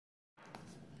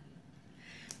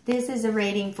This is a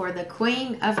reading for the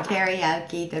Queen of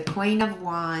Karaoke, the Queen of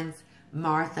Wands,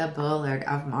 Martha Bullard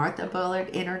of Martha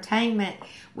Bullard Entertainment.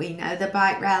 We know the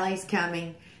bike rally's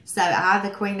coming, so I,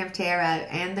 the Queen of Tarot,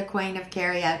 and the Queen of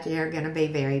Karaoke are going to be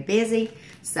very busy.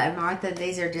 So Martha,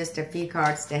 these are just a few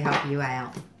cards to help you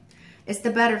out. It's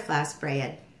the butterfly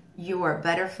spread. Your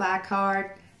butterfly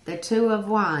card, the Two of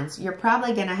Wands. You're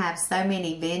probably going to have so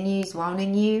many venues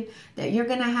wanting you that you're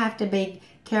going to have to be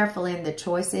careful in the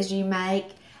choices you make.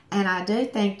 And I do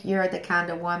think you're the kind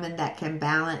of woman that can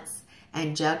balance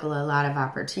and juggle a lot of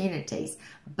opportunities.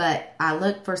 But I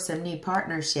look for some new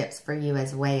partnerships for you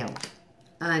as well.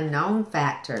 Unknown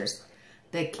factors.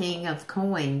 The King of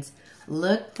Coins.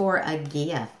 Look for a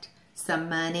gift, some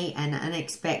money, an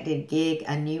unexpected gig,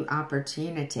 a new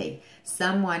opportunity.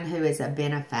 Someone who is a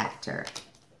benefactor.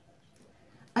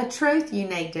 A truth you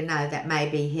need to know that may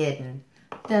be hidden.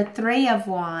 The Three of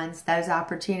Wands, those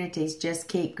opportunities just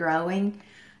keep growing.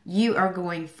 You are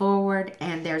going forward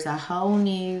and there's a whole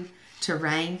new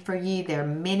terrain for you. There are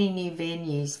many new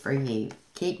venues for you.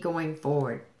 Keep going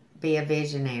forward. Be a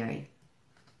visionary.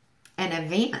 An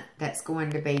event that's going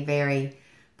to be very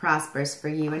prosperous for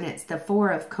you, and it's the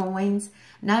Four of Coins.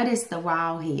 Notice the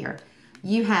wall here.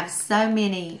 You have so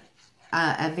many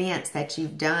events that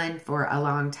you've done for a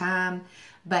long time,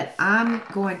 but I'm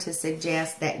going to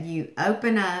suggest that you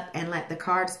open up and let the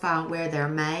cards fall where they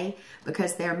may,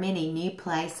 because there are many new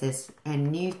places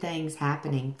and new things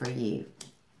happening for you.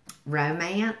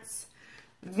 Romance.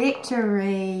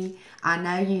 Victory. I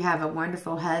know you have a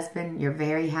wonderful husband. You're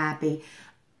very happy.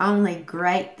 Only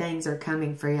great things are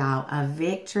coming for y'all. A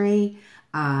victory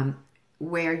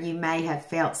where you may have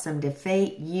felt some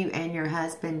defeat. You and your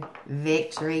husband,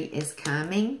 victory is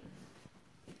coming.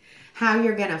 How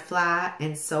you're going to fly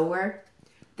and soar.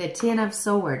 The Ten of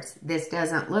Swords. This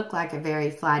doesn't look like a very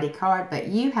flighty card, but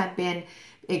you have been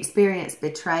experienced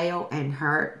betrayal and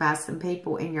hurt by some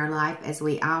people in your life, as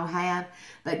we all have.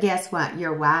 But guess what?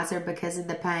 You're wiser because of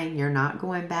the pain. You're not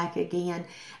going back again.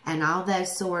 And all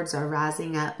those swords are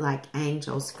rising up like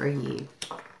angels for you.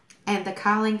 And the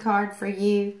calling card for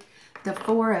you, the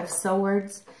Four of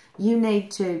Swords. You need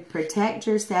to protect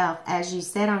yourself, as you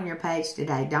said on your page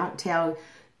today. Don't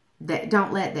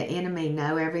let the enemy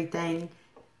know everything.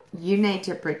 You need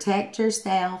to protect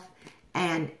yourself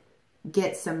and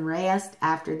get some rest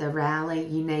after the rally.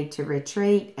 You need to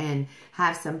retreat and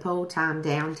have some pool time,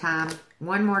 downtime.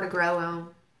 One more to grow on.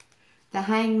 The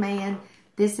Hangman.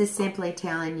 This is simply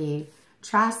telling you,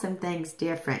 try some things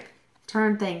different.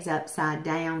 Turn things upside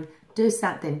down. Do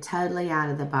something totally out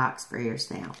of the box for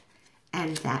yourself.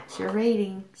 And that's your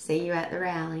reading. See you at the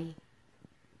rally.